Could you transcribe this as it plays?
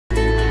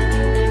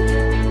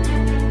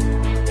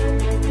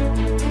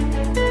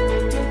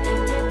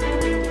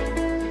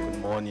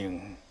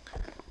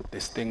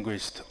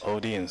distinguished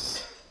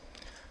audience.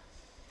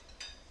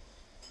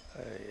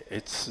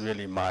 It's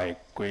really my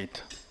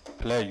great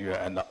pleasure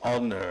and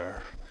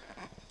honor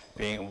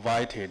being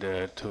invited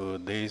to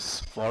this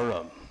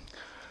forum,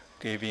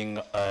 giving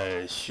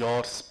a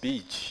short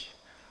speech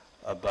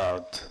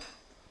about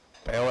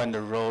Belt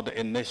and Road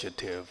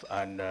Initiative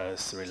and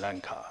Sri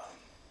Lanka.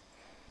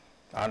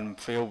 I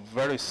feel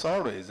very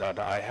sorry that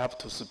I have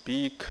to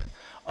speak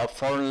a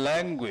foreign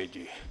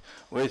language,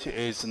 which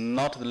is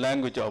not the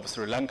language of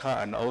Sri Lanka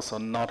and also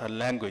not a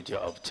language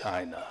of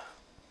China.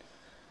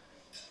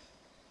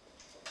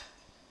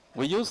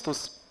 We used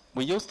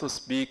to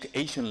speak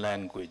Asian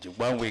language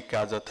when we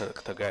gathered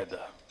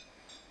together.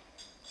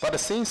 But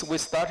since we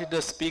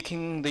started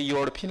speaking the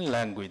European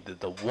language,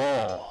 the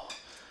war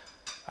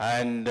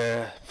and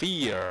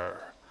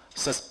fear,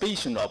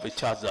 suspicion of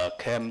each other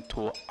came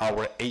to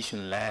our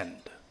Asian land.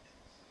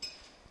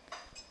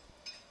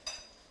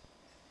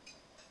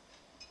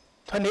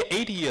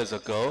 28 years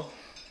ago,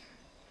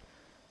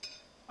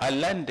 I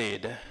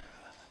landed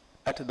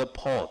at the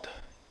port,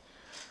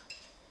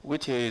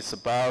 which is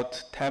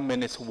about 10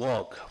 minutes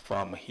walk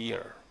from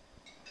here.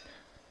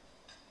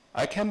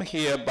 I came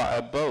here by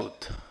a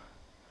boat,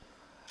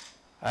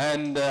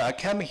 and I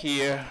came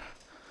here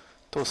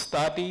to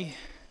study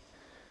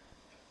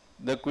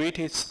the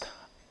greatest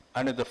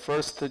and the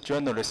first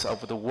journalist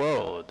of the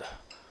world,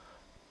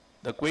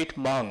 the great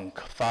monk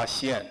Fa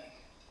Xian,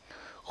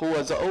 who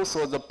was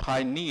also the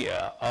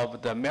pioneer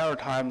of the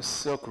Maritime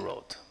Silk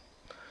Road.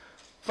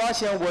 Fa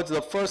Xian was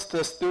the first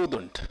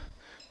student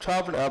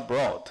traveling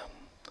abroad,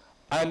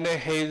 and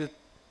his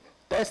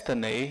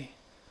destiny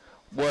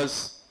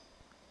was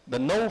the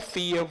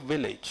no-fear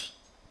village,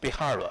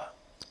 Bihara,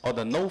 or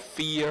the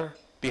no-fear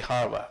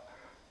Bihara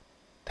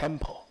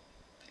temple.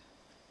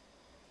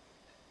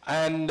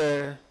 And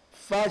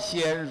Fa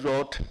Xian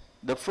wrote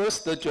the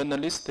first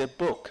journalistic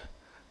book.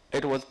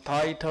 It was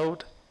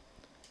titled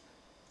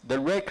The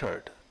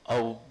Record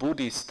of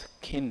Buddhist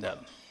Kingdom,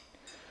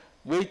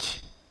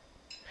 which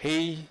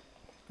he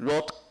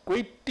wrote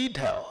great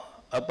detail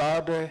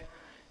about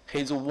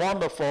his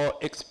wonderful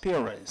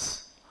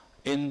experience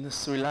in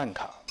Sri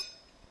Lanka.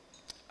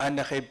 And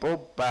he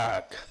brought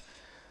back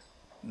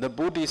the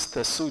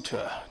Buddhist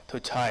sutra to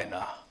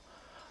China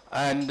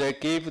and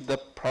gave the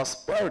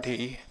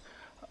prosperity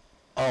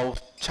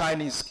of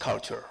Chinese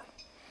culture.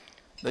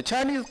 The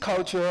Chinese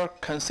culture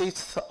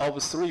consists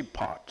of three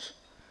parts: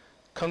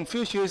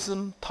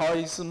 Confucianism,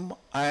 Taoism,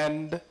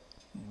 and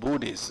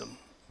Buddhism.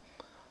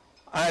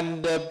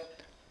 And the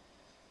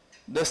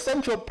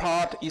essential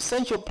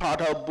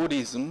part of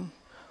Buddhism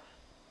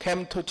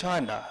came to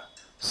China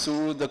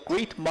through the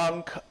great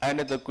monk and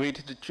the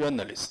great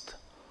journalist,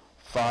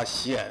 Fa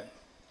Xian.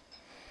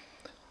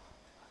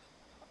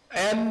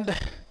 And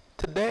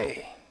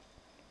today,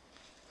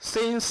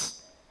 since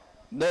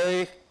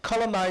the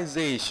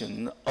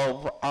colonization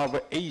of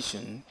our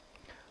Asian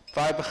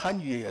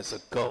 500 years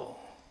ago,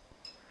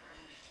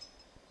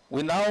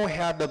 we now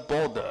have the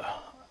border,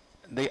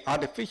 the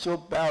artificial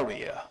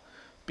barrier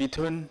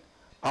between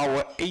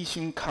our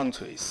Asian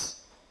countries.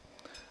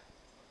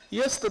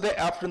 Yesterday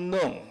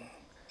afternoon,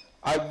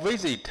 I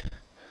visited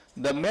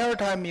the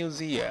Maritime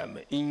Museum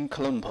in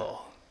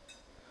Colombo,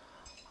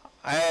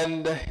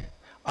 and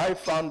I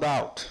found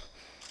out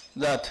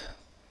that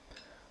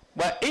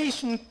when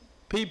Asian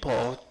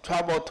people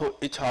travel to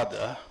each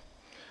other,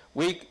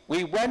 we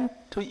went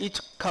to each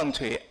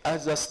country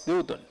as a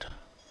student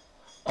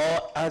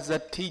or as a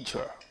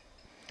teacher.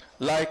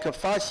 Like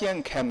Fa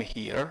Xian came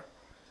here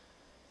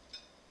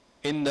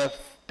in the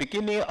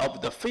beginning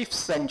of the 5th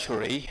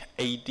century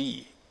AD.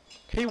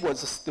 He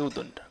was a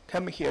student,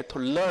 came here to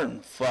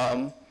learn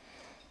from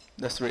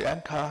the Sri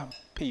Lanka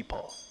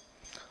people.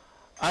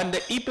 And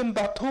Ibn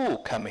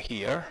Battuta came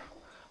here,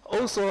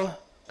 also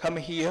come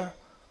here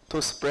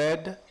to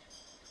spread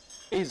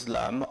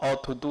Islam or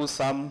to do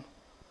some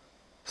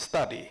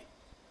study.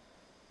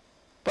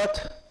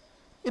 But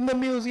in the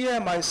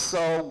museum I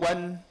saw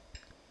when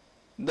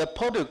the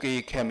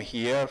Portuguese came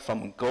here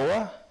from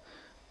Goa,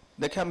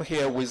 they come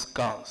here with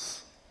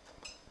guns.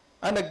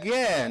 And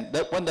again,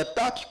 when the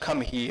Dutch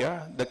come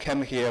here, they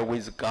came here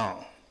with gun.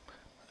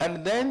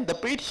 And then the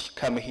British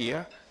come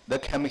here, they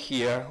come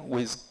here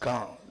with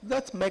gun.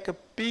 That makes a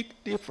big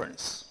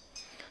difference.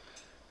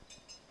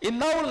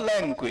 In our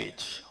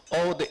language,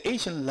 or the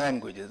Asian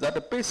languages that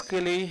are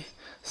basically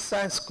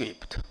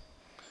Sanskrit,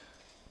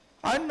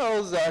 I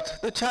know that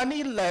the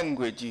Chinese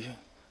language,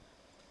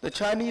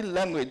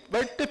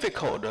 very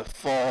difficult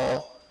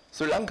for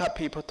Sri Lanka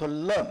people to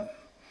learn.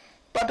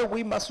 But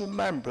we must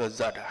remember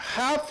that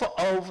half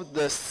of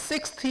the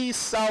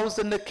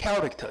 60,000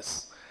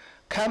 characters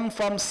come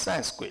from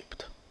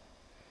Sanskrit.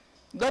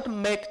 That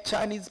makes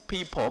Chinese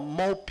people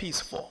more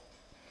peaceful.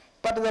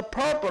 But the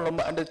problem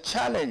and the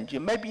challenge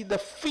may be the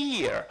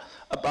fear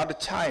about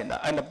China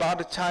and about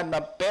the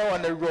China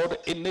Belt and Road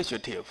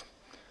Initiative,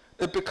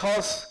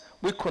 because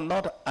we could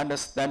not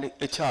understand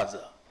each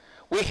other.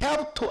 We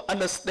have to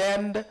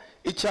understand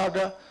each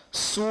other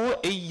through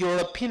a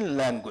European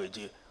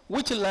language,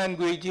 which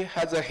language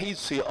has a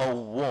history of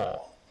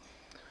war.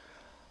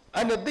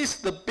 And this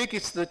is the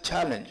biggest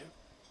challenge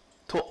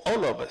to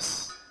all of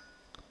us,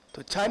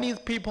 to Chinese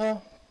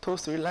people, to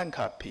Sri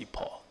Lanka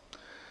people.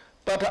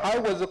 But I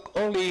was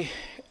only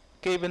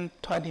given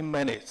 20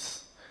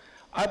 minutes.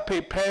 I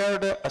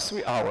prepared a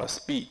 3-hour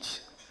speech.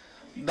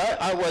 Then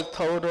I was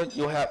told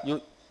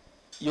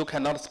you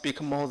cannot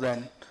speak more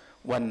than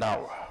 1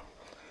 hour.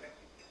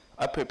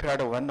 I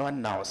prepared a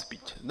 1 hour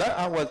speech. Then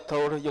I was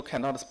told you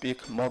cannot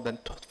speak more than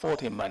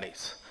 40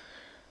 minutes.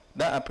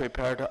 Then I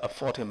prepared a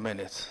 40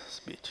 minutes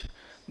speech.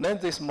 Then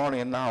this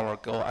morning, an hour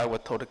ago, I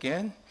was told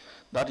again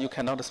that you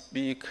cannot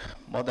speak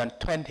more than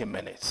 20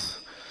 minutes.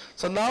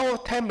 So now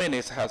 10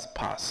 minutes has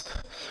passed.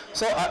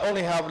 So I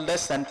only have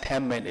less than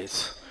 10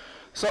 minutes.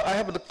 So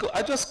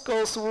I just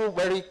go through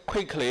very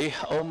quickly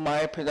on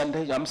my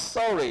presentation. I'm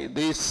sorry,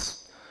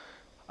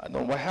 I don't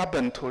know what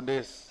happened to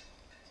this.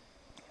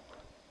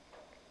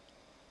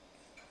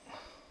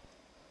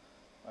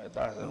 It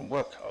doesn't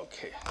work,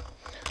 okay.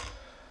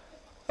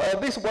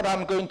 This is what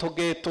I'm going to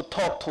get to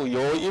talk to you.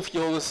 If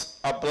you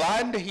are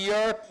blind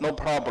here, no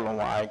problem,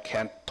 I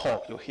can't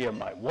talk, you hear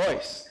my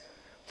voice.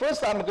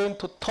 First, I'm going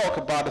to talk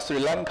about Sri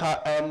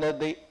Lanka and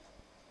the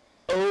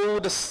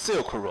old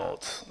Silk Road.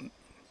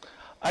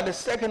 And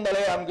secondly,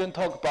 I'm going to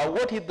talk about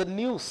what is the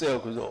new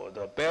Silk Road,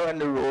 the Belt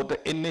and Road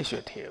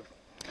Initiative.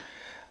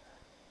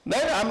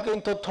 Then I'm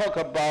going to talk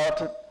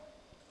about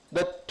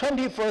the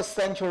 21st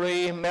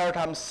century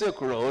Maritime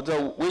Silk Road,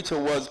 which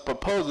was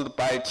proposed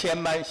by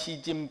Chairman Xi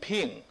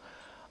Jinping,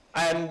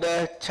 and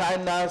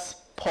China's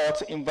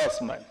port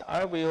investment.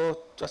 I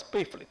will just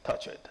briefly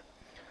touch it.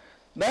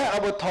 Then I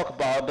will talk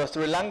about the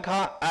Sri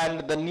Lanka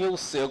and the new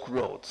Silk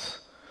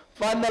Roads.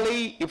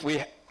 Finally, if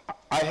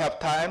I have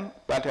time,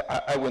 but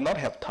I will not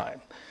have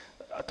time,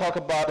 I'll talk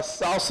about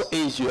South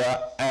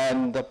Asia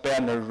and the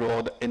Belt and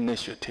Road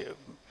Initiative.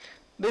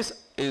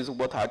 This is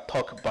what I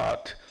talk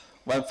about.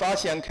 When Fa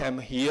Xiang came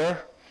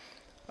here,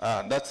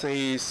 that's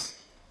his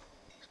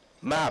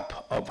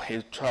map of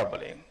his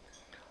traveling.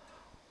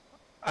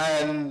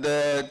 And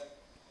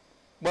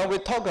when we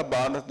talk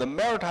about the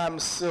Maritime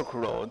Silk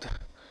Road,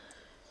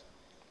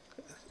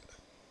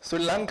 Sri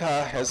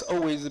Lanka has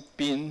always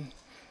been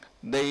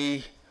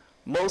the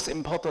most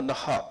important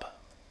hub.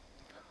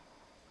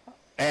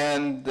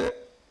 And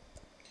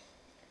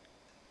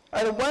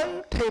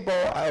one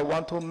table I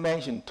want to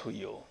mention to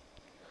you.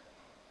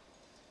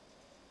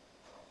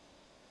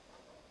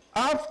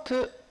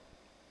 After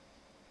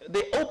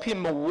the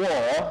Opium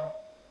War,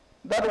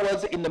 that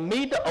was in the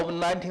middle of the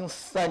 19th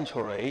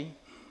century,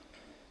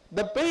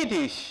 the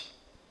British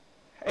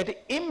had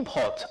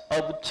import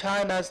of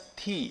China's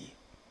tea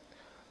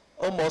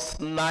almost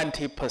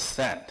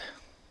 90%.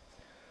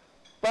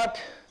 But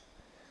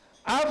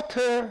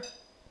after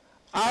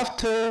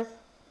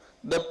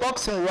the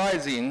Boxer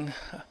Rising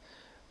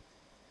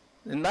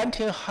in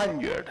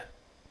 1900,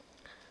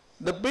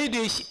 the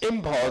British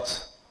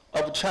imports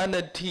of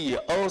China tea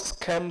also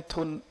came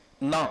to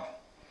none.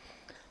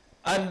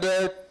 And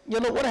you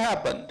know what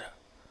happened?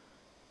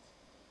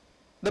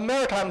 The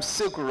Maritime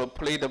Silk Road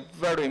played a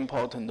very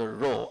important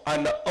role,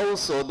 and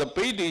also the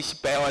British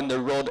Belt and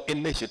Road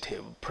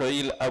Initiative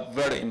played a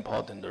very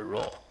important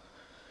role.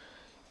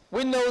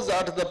 We know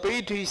that the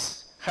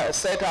British had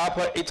set up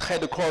its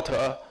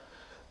headquarters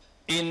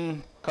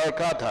in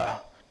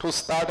Calcutta to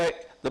start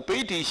the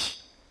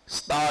British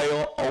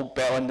style of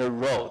Belt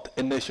and Road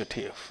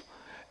Initiative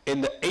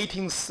in the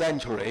 18th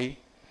century,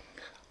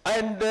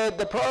 and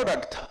the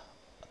product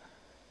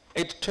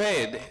it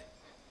traded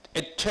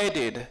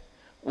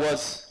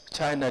was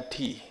China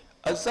tea.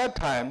 At that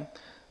time,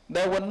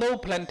 there were no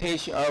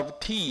plantation of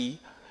tea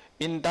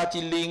in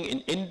Darjeeling in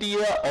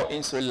India or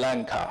in Sri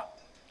Lanka.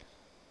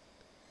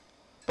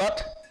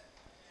 But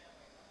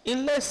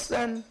in less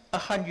than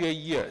 100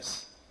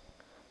 years,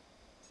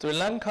 Sri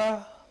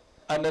Lanka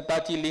and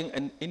Darjeeling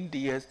and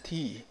India's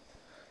tea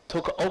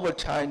took over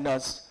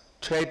China's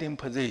trading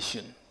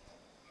position.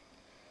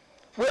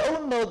 We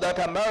all know that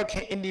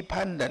American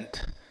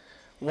independence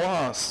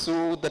won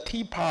through the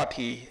Tea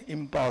Party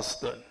in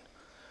Boston.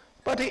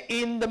 But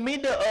in the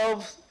middle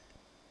of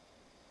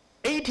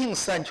 18th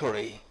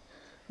century,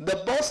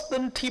 the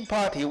Boston Tea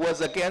Party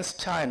was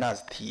against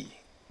China's tea.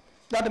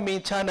 That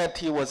means China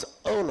tea was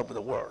all over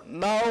the world.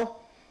 Now,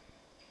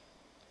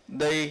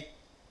 the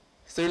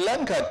Sri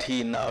Lanka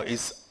tea now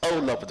is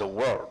all over the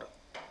world.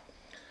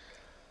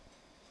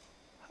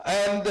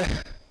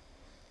 And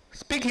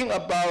speaking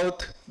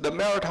about the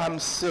Maritime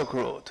Silk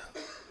Road,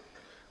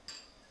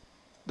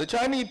 the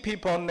Chinese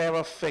people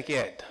never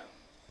forget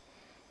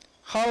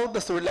how the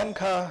Sri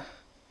Lanka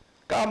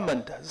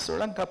government, the Sri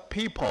Lanka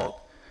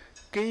people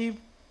gave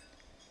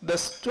the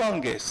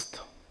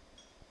strongest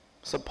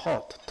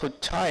support to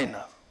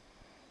China,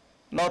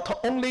 not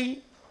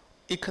only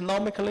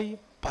economically,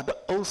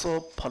 but also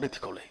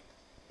politically.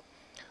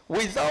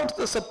 Without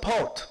the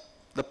support,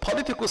 the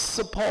political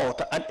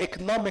support and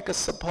economic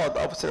support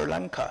of Sri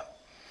Lanka,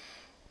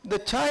 the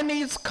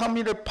Chinese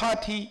Communist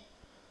Party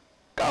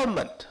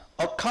government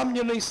or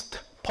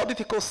communist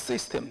political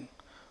system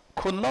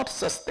could not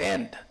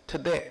sustain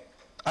today.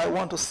 I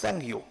want to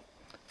thank you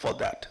for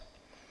that.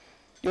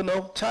 You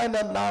know,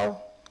 China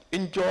now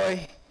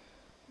enjoy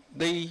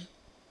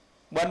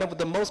one of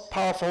the most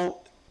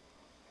powerful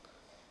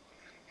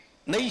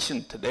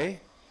nation today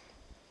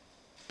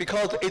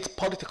because its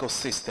political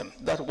system.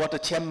 That's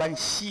what Chairman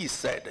Xi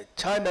said.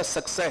 China's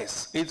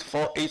success is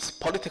for its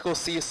political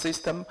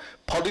system,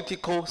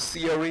 political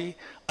theory,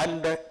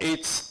 and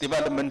its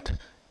development,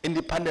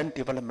 independent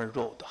development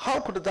road. How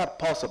could that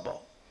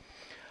possible?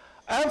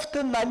 After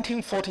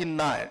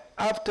 1949,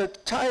 after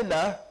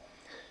China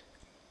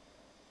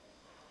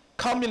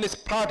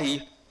Communist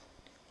Party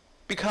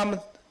become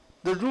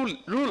the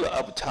ruler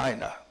of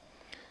China,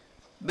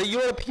 the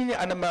European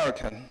and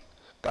American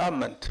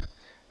government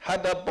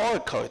had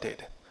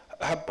boycotted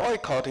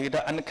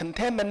and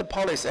containment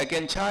policy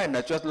against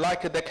China, just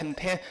like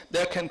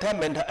their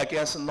containment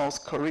against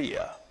North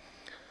Korea.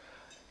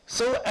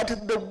 So at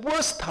the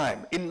worst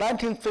time, in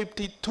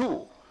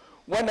 1952,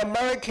 when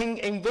American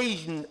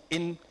invasion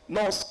in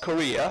North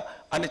Korea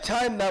and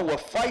China were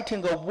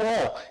fighting a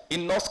war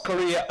in North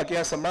Korea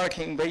against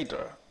American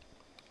invader,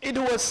 it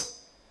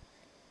was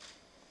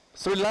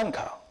Sri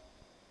Lanka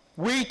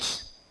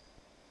which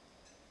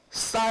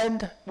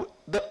signed,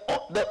 the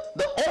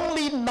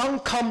only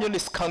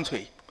non-communist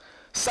country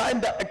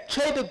signed a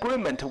trade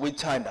agreement with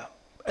China.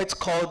 It's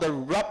called the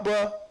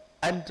Rubber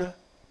and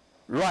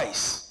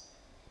Rice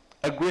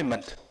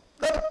Agreement.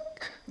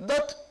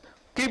 That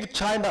gives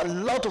China a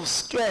lot of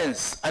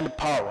strength and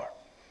power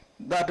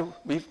that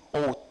we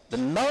all, the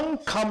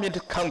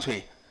non-communist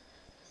country,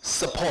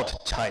 support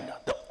China.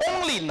 The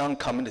only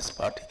non-communist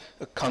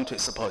country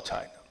support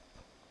China.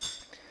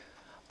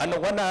 And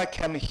when I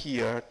came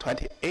here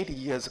 28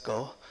 years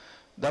ago,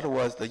 that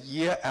was the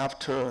year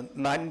after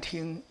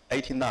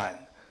 1989,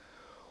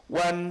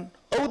 when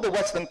all the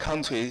Western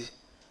countries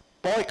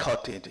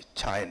boycotted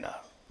China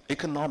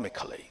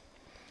economically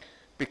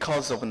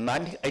because of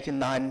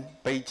 1989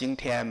 Beijing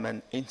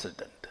Tiananmen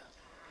incident.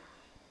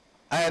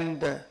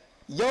 And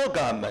your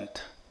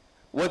government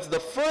was the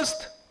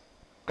first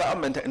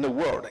government in the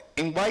world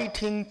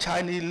inviting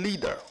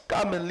Chinese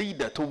government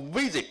leader to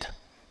visit,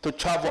 to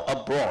travel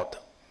abroad,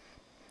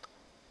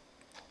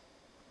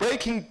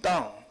 breaking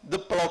down the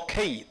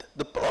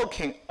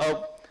blocking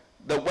of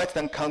the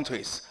Western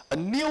countries, a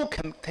new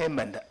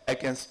containment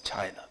against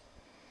China.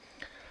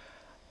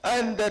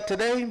 And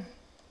today,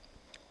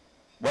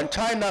 when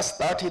China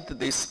started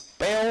this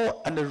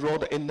Belt and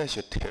Road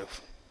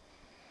Initiative,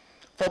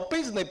 for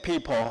business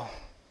people,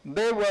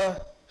 they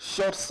were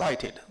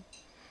short-sighted.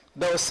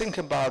 They were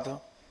thinking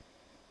about,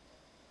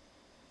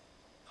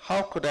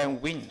 how could I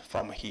win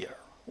from here?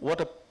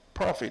 What a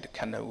profit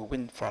can I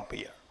win from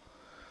here?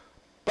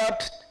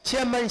 But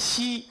Chairman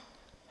Xi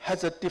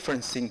has a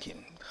different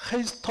thinking.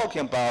 He's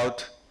talking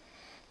about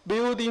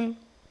building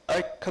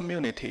a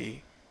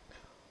community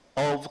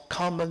of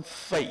common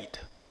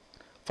fate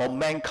for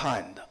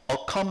mankind, a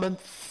common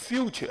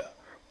future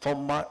for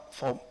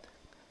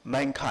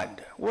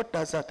mankind. What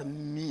does that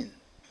mean?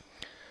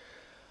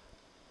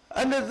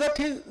 And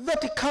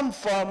that comes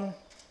from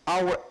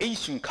our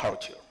Asian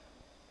culture.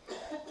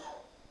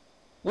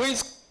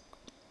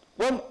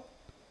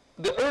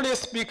 The earlier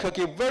speaker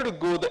gave very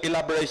good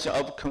elaboration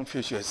of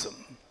Confucianism.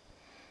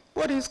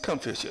 What is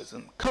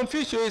Confucianism?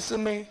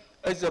 Confucianism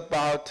is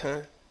about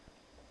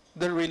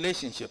the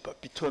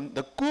relationship between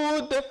the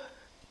good,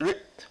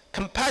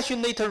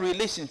 compassionate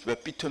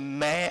relationship between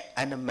man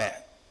and man,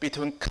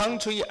 between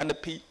country and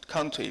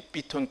country,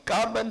 between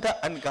government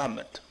and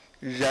government.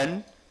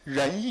 仁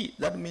义,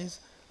 that means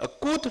a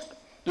good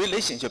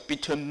relationship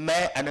between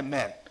man and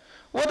man.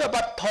 What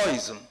about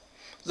Taoism?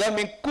 That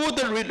means good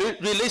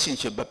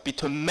relationship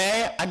between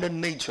man and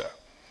nature.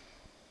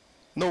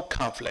 No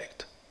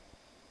conflict.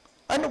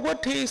 And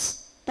what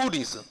is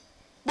Buddhism?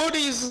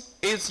 Buddhism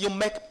is you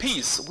make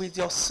peace with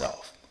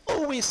yourself,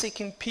 always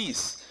seeking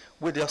peace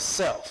with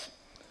yourself.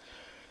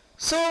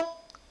 So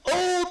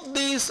all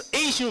these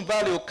Asian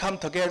values come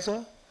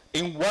together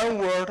in one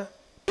word,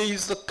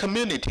 is the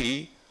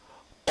community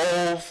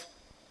of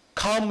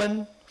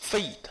common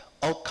fate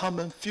or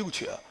common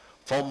future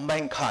for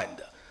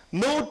mankind.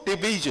 No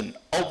division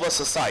of a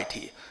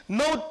society,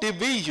 no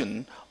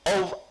division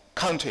of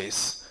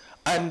countries,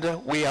 and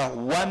we are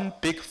one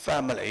big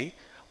family,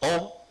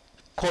 or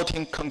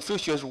quoting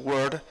Confucius'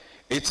 word,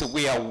 it's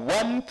we are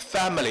one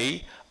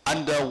family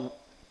under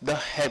the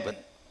heaven,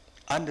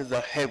 under the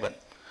heaven.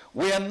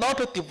 We are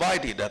not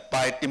divided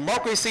by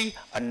democracy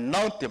and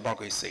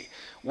non-democracy.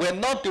 We are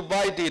not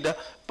divided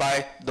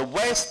by the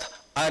West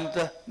and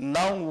the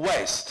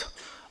non-West.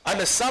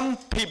 And some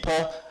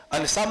people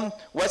and some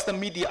Western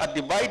media are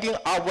dividing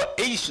our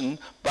Asian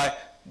by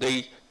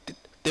the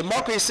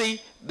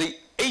democracy, the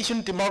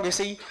Asian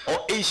democracy or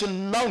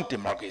Asian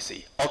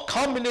non-democracy, or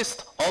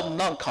communist or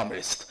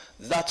non-communist.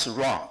 That's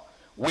wrong.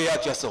 We are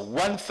just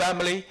one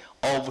family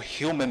of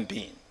human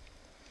beings.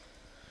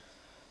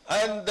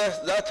 And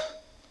that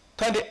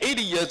 28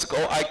 years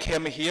ago, I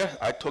came here.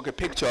 I took a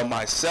picture of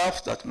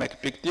myself. That makes a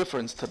big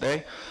difference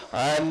today.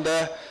 And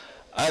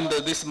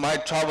this is my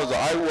travels.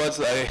 At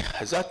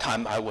that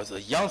time, I was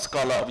a young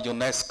scholar of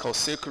UNESCO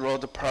Silk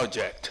Road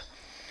Project.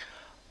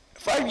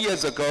 5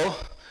 years ago,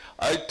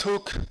 I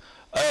took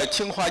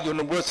Tsinghua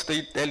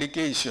University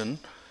delegation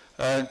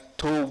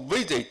to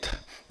visit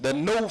the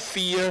No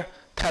Fear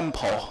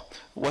Temple,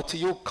 what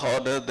you call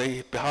the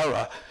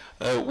Bihara,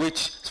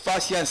 which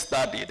Faxian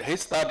studied. He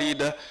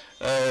studied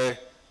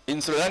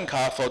in Sri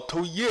Lanka for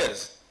 2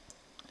 years.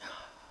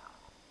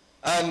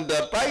 And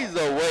by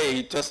the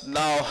way, just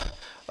now,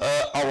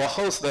 our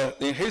host,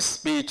 in his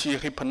speech,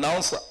 he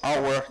pronounced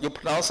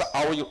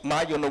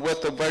my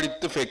university very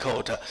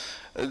difficult.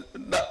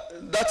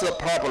 That's a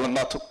problem,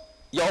 not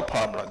your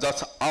problem.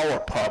 That's our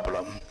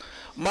problem.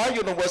 My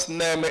university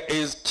name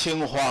is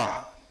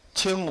Tsinghua.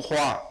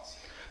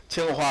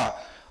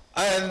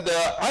 And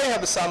I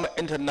have some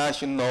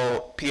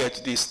international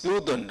PhD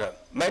students.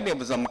 Many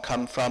of them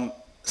come from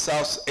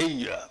South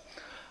Asia.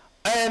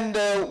 And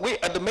we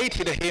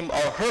admitted him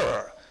or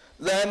her.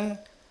 Then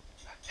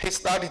he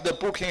started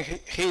booking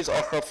his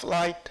or her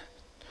flight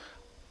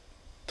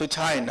to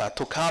China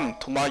to come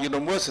to my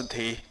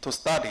university to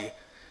study.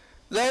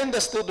 Then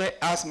the student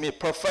asked me,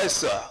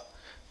 Professor,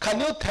 can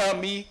you tell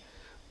me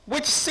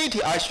which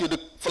city I should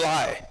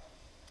fly?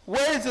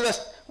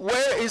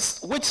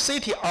 Which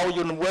city our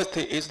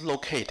university is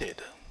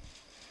located?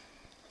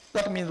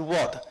 That means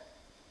what?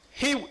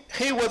 He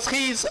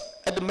is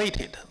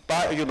admitted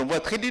by a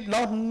university. He did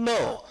not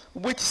know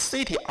which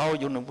city our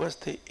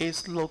university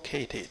is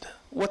located.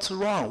 What's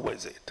wrong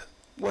with it?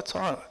 What's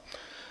wrong?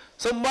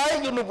 So my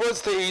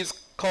university is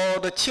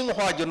called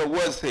Tsinghua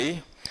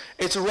University.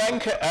 It's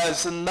ranked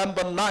as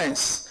number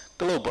 9th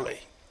globally.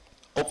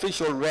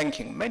 Official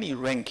ranking, many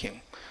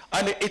ranking.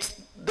 And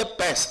it's the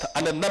best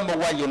and the number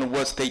 1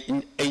 university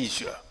in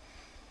Asia.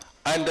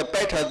 And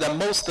better than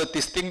most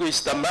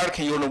distinguished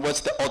American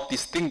university or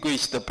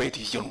distinguished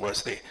British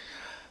university.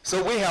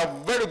 So we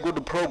have very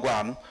good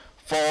program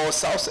for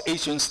South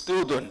Asian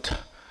students.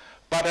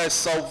 But I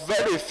saw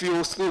very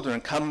few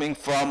students coming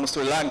from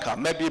Sri Lanka,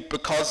 maybe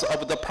because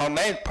of the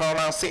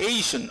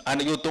pronunciation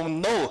and you don't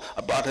know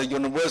about the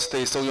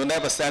university, so you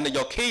never send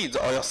your kids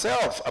or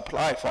yourself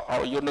apply for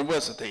our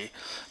university.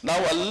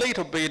 Now a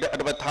little bit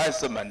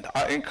advertisement.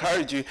 I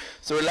encourage you,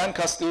 Sri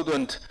Lanka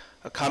students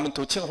coming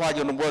to Tsinghua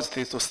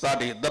University to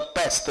study the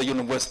best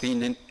university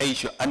in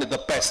Asia and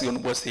the best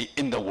university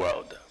in the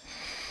world.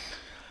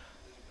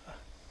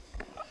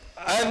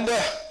 And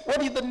what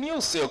is the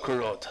new Silk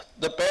Road?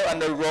 The Belt and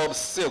the Road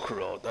Silk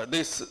Road.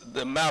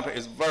 The map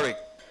is very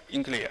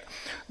unclear.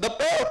 The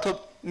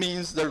belt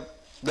means the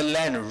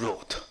land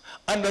route,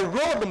 and the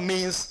road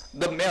means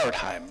the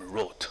maritime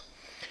route.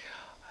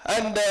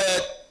 And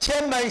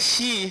Chairman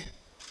Xi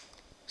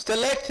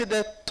selected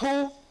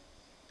 2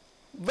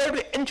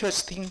 very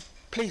interesting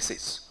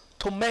places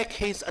to make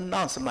his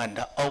announcement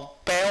of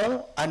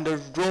Belt and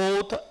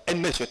Road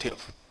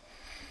Initiative.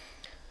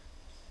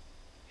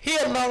 He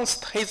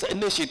announced his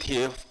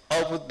initiative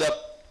of the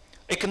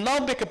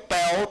economic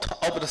belt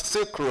of the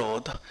Silk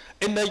Road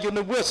in a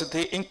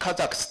university in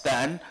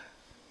Kazakhstan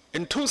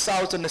in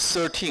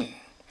 2013.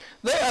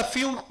 Then a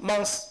few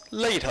months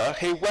later,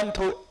 he went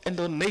to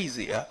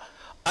Indonesia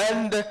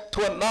and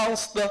to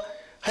announce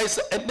his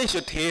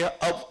initiative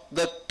of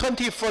the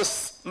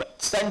 21st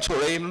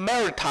century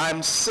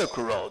maritime Silk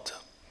Road.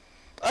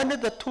 And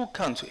the 2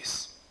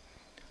 countries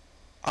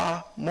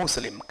are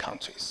Muslim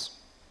countries.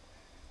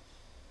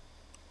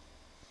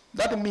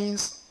 That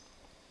means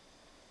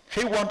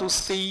he wants to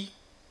see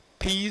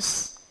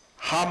peace,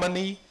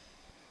 harmony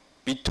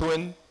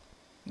between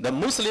the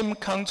Muslim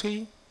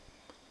country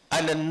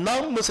and the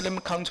non-Muslim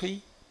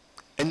country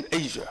in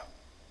Asia.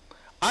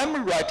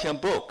 I'm writing a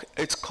book.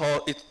 It's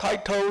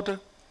titled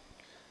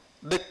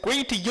The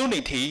Great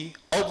Unity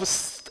of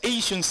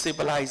Asian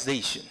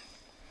Civilization.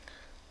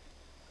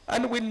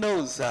 And we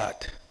know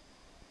that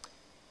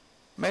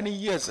many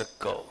years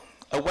ago,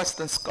 a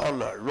Western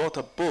scholar wrote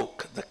a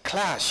book, The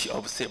Clash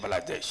of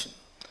Civilization.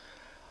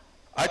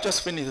 I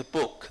just finished the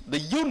book, The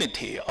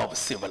Unity of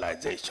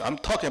Civilization. I'm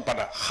talking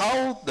about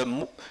how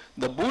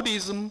the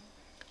Buddhism,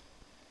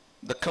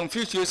 the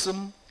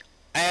Confucianism,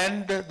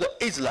 and the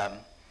Islam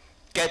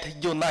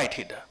get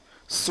united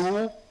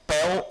through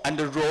Belt and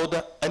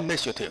Road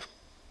Initiative.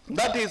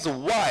 That is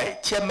why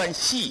Chairman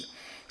Xi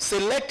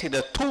selected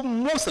 2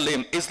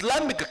 Muslim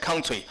Islamic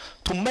countries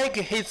to make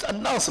his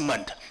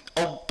announcement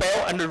of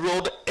Belt and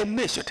Road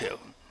Initiative.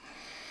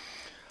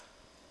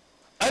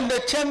 And the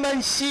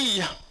Chairman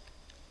Xi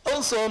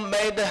also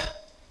made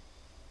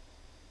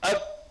a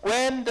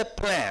grand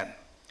plan,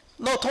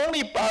 not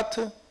only about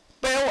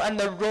Belt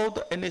and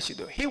Road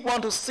Initiative. He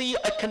wants to see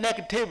a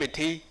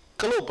connectivity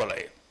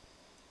globally.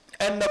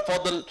 And for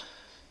the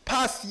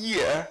past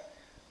year,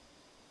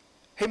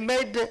 he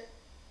made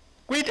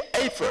great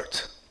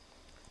effort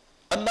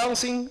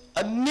announcing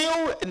a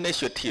new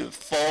initiative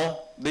for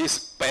this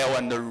Belt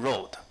and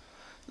Road.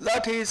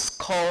 That is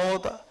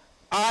called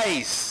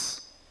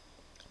ICE.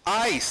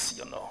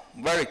 ICE,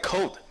 very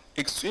cold,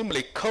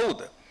 extremely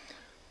cold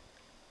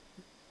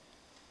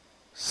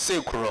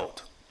Silk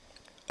Road.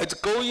 It's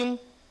going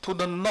to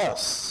the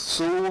north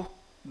through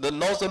the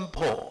northern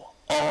pole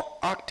or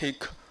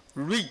Arctic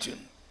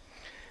region.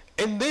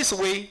 In this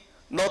way,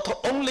 not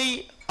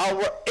only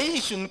our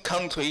Asian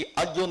countries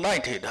are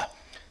united,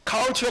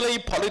 culturally,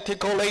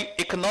 politically,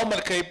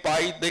 economically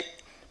by the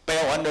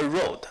Belt and the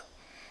Road,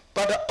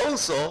 but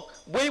also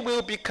we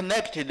will be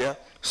connected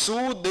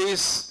through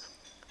this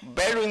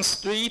Bering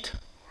Strait,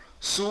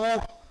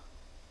 through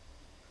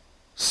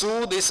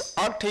this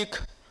Arctic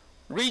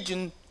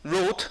region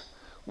route,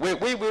 where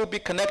we will be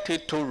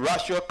connected to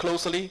Russia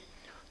closely,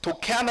 to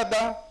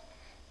Canada,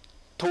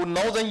 to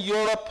Northern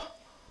Europe,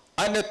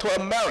 and to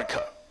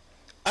America,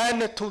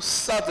 and to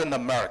Southern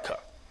America.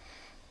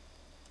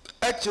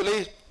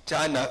 Actually,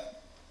 China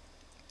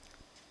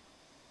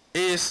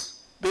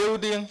is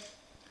building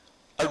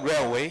a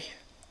railway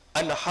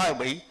and a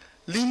highway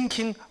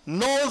linking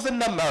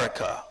Northern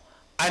America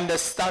and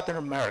Southern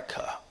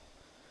America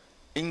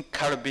in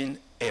Caribbean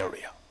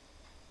area,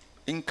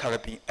 in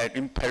Caribbean and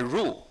in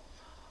Peru.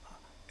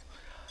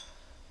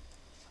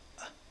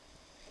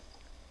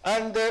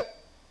 And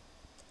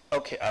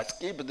okay, I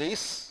skip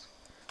this,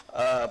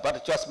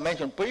 but just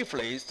mention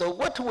briefly. So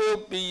what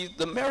will be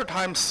the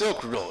Maritime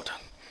Silk Road?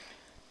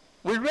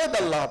 We read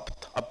a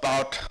lot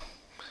about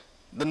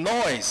the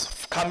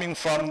noise coming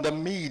from the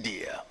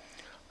media,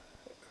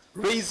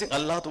 raising a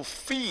lot of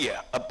fear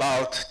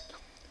about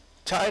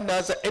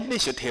China's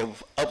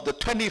initiative of the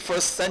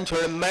 21st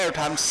century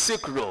Maritime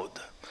Silk Road.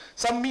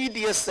 Some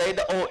media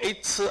said, oh,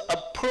 it's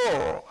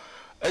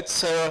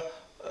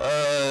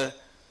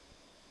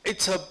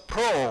a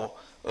pro,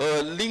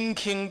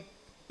 linking,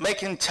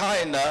 making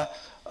China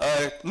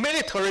a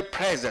military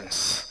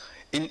presence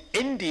in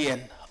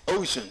Indian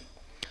Ocean.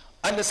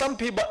 And some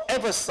people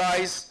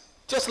emphasize,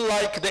 just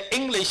like the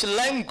English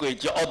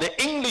language or the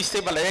English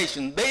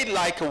civilization, they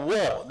like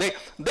war.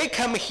 They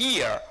come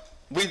here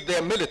with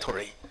their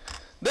military.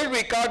 They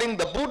regarding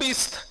the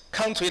Buddhist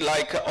country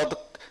like, or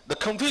the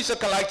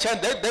Confucius like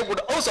China, they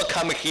would also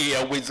come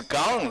here with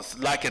guns,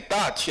 like the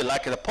Dutch,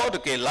 like the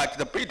Portuguese, like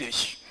the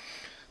British.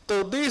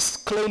 So this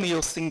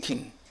colonial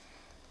thinking,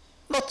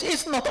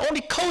 it's not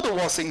only Cold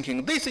War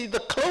thinking, this is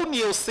the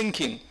colonial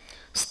thinking,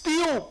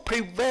 still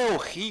prevail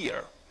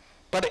here.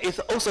 But it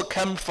also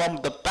comes from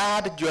the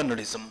bad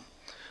journalism.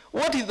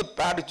 What is the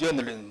bad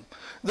journalism?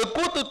 The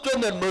good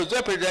journalism is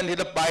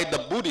represented by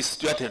the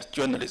Buddhist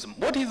journalism.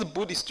 What is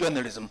Buddhist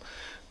journalism?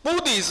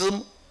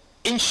 Buddhism,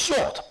 in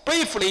short,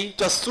 briefly,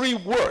 just 3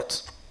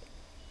 words.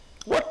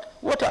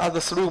 What are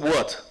the 3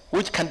 words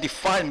which can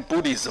define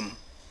Buddhism?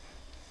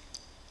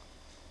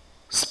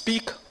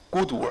 Speak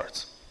good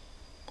words,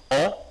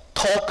 or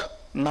talk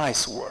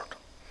nice word,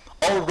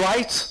 or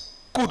write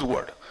good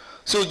word.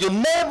 So you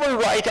never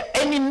write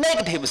any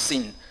negative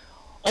thing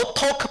or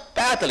talk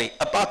badly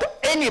about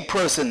any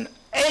person,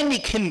 any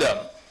kingdom,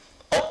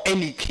 or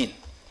any king.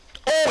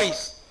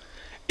 Always.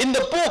 In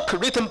the book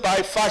written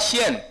by Fa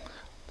Xian,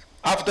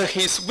 after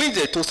his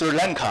visit to Sri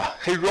Lanka,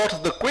 he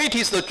wrote the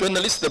greatest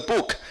journalistic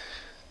book,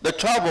 The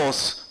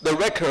Travels, the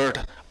Record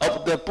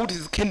of the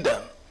Buddhist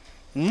Kingdom.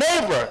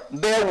 Never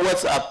there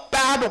was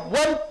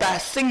one bad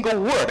single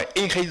word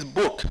in his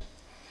book.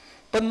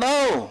 But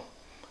now,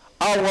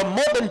 our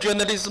modern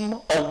journalism,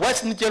 or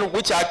Western journalism,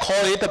 which I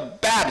call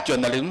it bad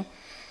journalism,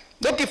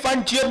 they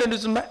define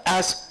journalism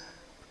as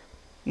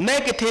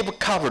negative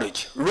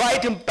coverage,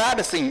 writing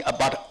bad things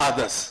about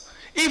others.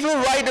 If you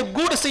write a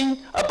good thing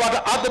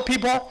about other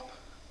people,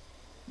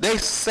 they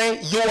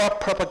say you are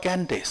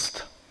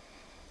propagandist.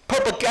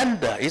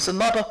 Propaganda is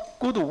not a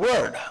good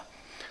word.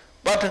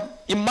 But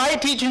in my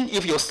teaching,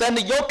 if you send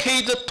your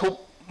kids to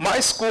my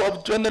school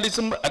of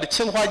journalism at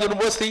Tsinghua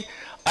University,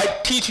 I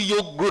teach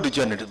you good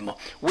journalism.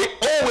 We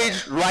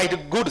always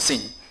write good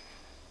things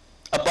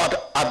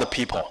about other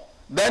people.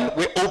 Then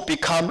we all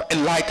become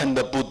enlightened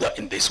Buddha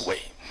in this way.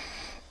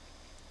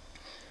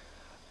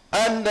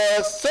 And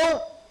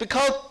so,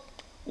 because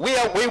we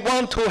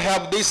want to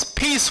have this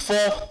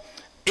peaceful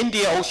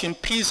Indian Ocean,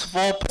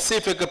 peaceful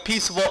Pacific,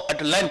 peaceful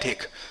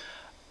Atlantic,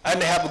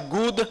 and have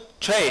good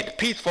trade,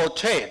 peaceful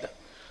trade.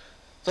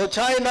 So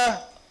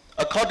China,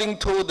 according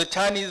to the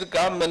Chinese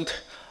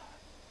government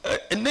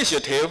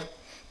initiative,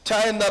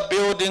 China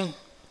building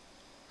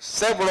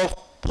several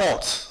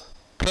ports,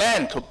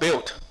 plan to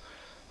build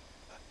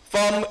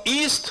from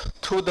east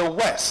to the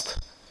west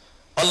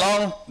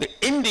along the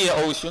Indian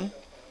Ocean.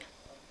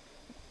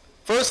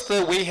 First,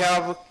 we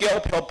have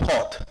Gyopyo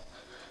Port,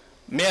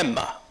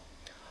 Myanmar.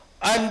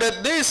 And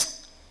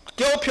this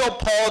Gyopyo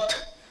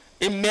Port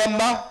in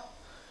Myanmar,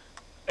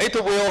 it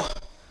will,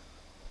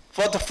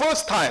 for the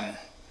first time,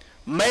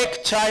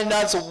 make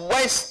China's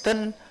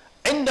western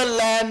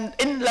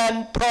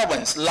inland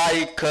province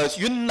like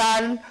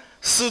Yunnan,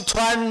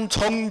 Sichuan,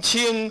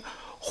 Chongqing,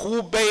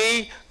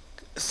 Hubei,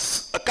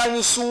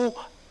 Gansu,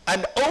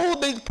 and all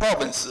these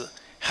provinces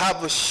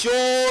have a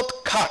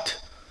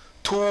shortcut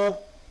to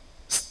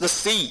the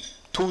sea,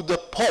 to the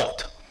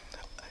port.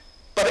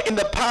 But in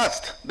the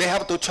past, they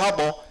have to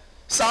travel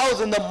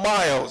thousands of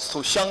miles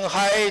to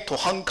Shanghai, to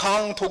Hong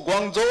Kong, to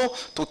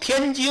Guangzhou, to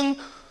Tianjin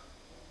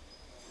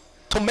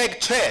to make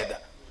trade.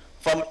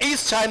 From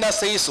East China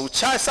Sea to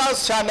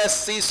South China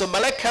Sea to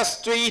Malacca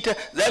Strait,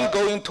 then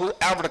going to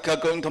Africa,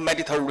 going to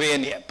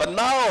Mediterranean. But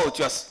now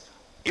just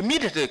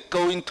immediately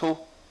going to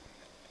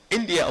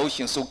Indian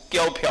Ocean through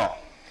Gyeongsang.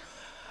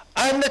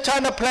 And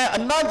China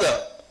planned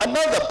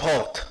another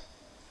port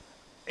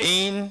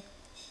in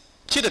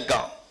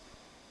Chittagong,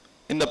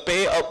 in the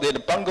Bay of the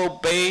Bengal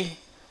Bay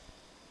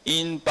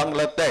in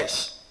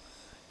Bangladesh.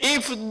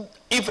 If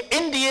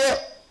India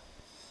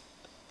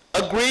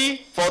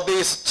agree for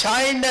this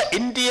China,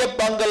 India,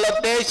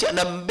 Bangladesh, and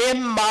the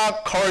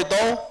Myanmar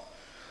corridor,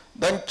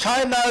 then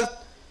China,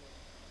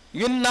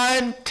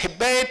 Yunnan,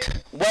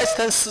 Tibet,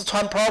 Western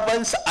Sichuan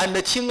province, and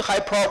the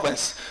Qinghai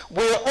province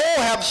will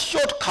all have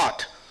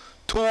shortcut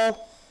to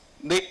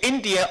the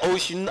Indian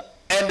Ocean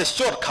and a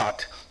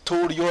shortcut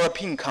to the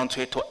European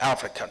country, to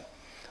Africa.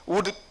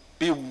 Would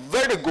be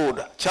very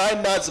good.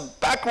 China's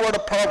backward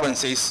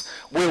provinces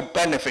will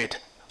benefit.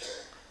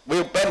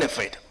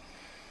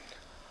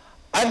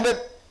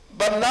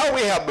 But now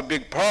we have a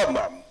big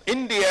problem.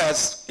 India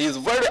is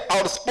very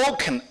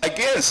outspoken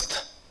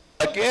against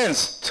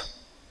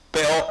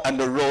Belt and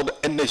Road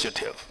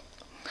Initiative.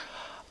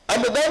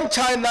 And then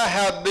China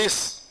had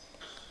this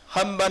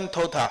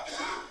Hambantota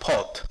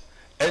port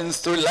in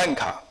Sri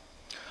Lanka.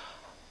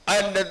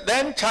 And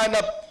then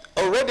China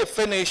already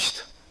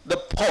finished the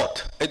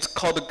port. It's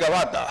called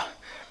Gawada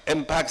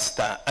in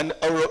Pakistan, and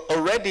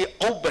already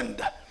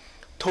opened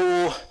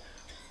to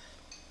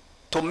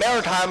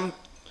maritime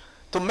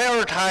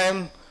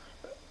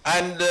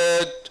and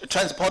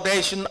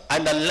transportation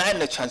and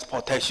land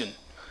transportation.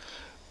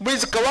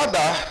 With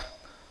Gawada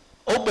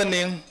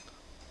opening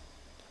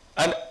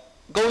and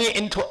going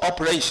into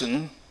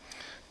operation,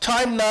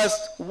 China's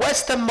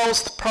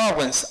westernmost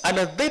province and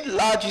the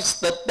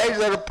largest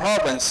desert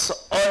province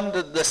on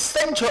the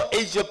Central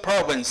Asia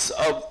province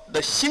of the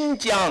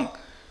Xinjiang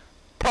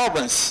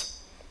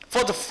province,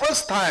 for the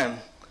first time,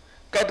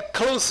 get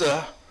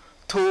closer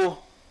to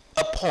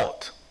a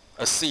port,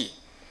 a sea.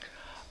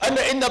 And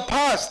in the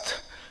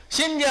past,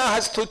 Xinjiang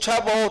has to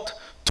travel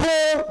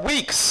 2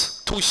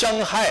 weeks to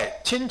Shanghai.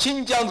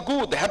 Xinjiang's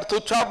goods had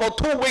to travel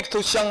 2 weeks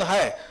to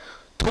Shanghai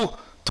to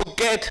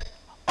get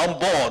on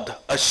board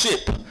a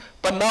ship.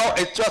 But now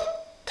it just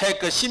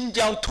takes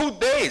Xinjiang 2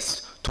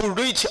 days to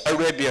reach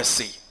Arabia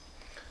Sea.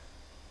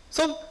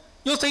 So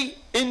you see,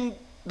 in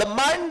the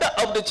mind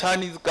of the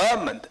Chinese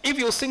government, if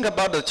you think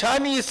about the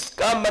Chinese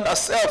government are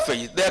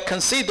selfish, they're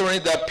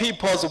considering the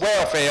people's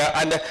welfare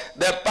and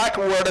their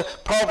backward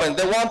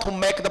province. They want to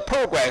make the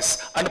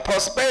progress and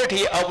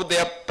prosperity of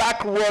their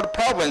backward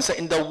province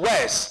in the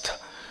West.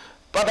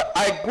 But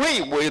I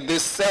agree with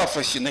this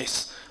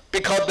selfishness,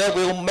 because they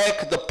will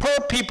make the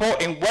poor people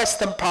in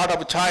western part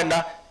of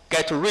China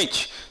get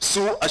rich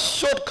through a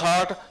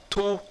shortcut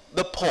to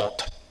the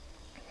port.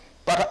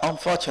 But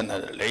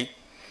unfortunately,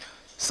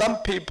 some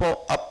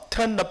people have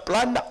turned a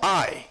blind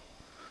eye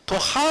to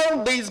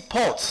how these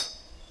ports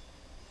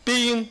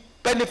being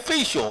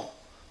beneficial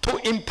to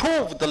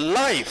improve the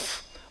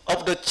life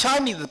of the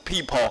Chinese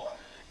people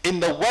in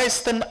the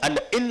western and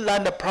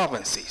inland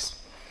provinces.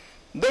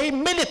 They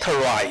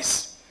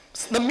militarize,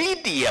 the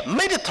media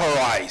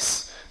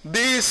militarize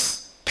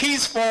this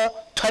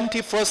peaceful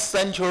 21st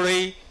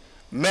century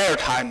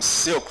maritime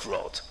Silk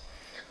Road.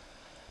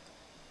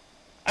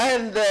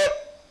 And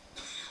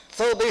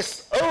so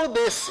all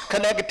this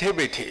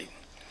connectivity,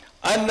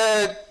 and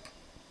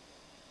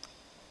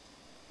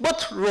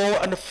what role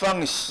and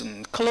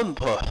function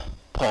Colombo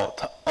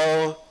Port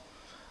or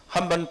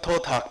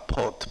Hambantota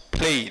Port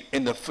played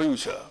in the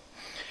future?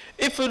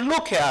 If we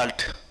look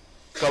at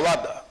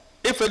Gawada,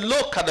 if we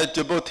look at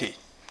Djibouti,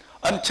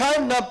 and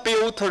China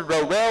built a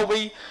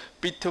railway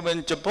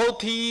between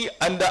Djibouti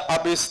and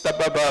Addis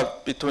Ababa,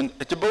 between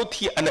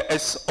Djibouti and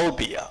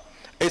Ethiopia.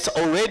 It's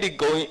already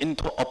going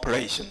into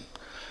operation.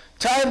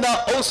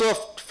 China also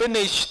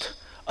finished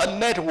a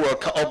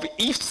network of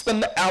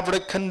Eastern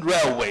African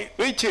Railway,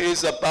 which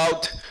is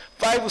about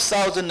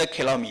 5,000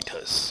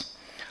 kilometers.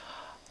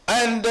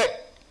 And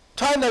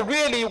China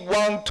really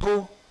wants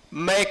to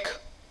make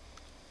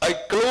a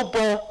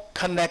global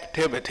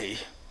connectivity.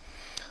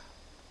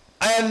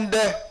 And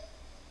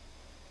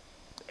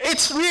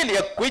it's really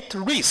a great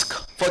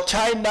risk for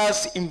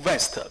China's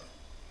investor.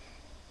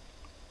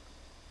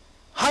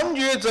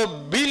 Hundreds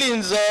of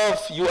billions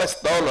of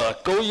US dollars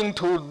going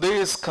to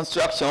this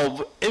construction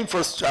of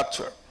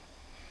infrastructure.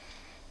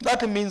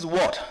 That means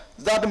what?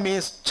 That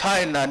means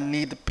China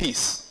needs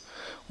peace.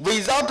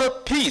 Without a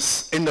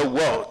peace in the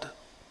world,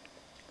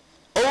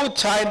 all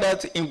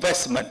China's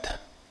investment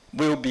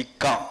will be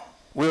gone,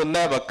 will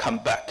never come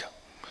back.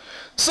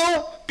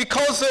 So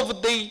because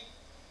of the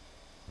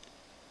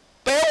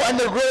Belt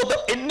and Road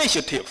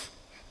Initiative,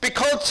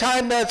 because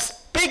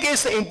China's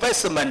biggest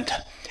investment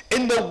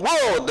in the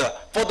world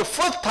for the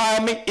first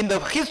time in the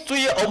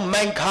history of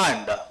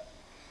mankind,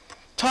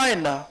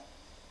 China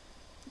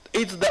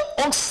is the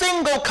only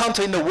single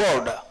country in the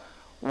world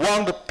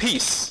wants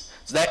peace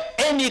than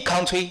any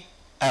country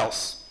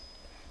else.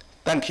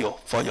 Thank you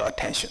for your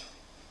attention.